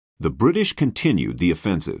the British continued the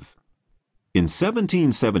offensive. In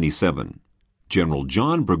 1777, General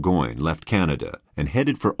John Burgoyne left Canada and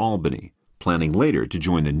headed for Albany, planning later to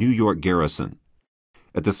join the New York garrison.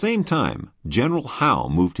 At the same time, General Howe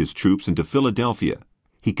moved his troops into Philadelphia.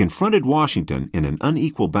 He confronted Washington in an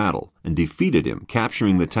unequal battle and defeated him,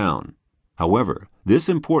 capturing the town. However, this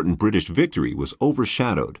important British victory was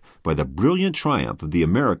overshadowed by the brilliant triumph of the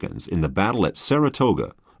Americans in the battle at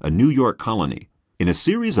Saratoga, a New York colony. In a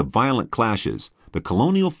series of violent clashes, the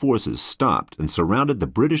colonial forces stopped and surrounded the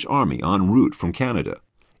British Army en route from Canada.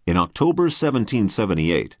 In October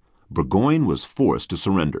 1778, Burgoyne was forced to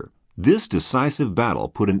surrender. This decisive battle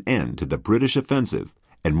put an end to the British offensive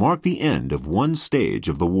and marked the end of one stage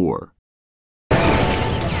of the war.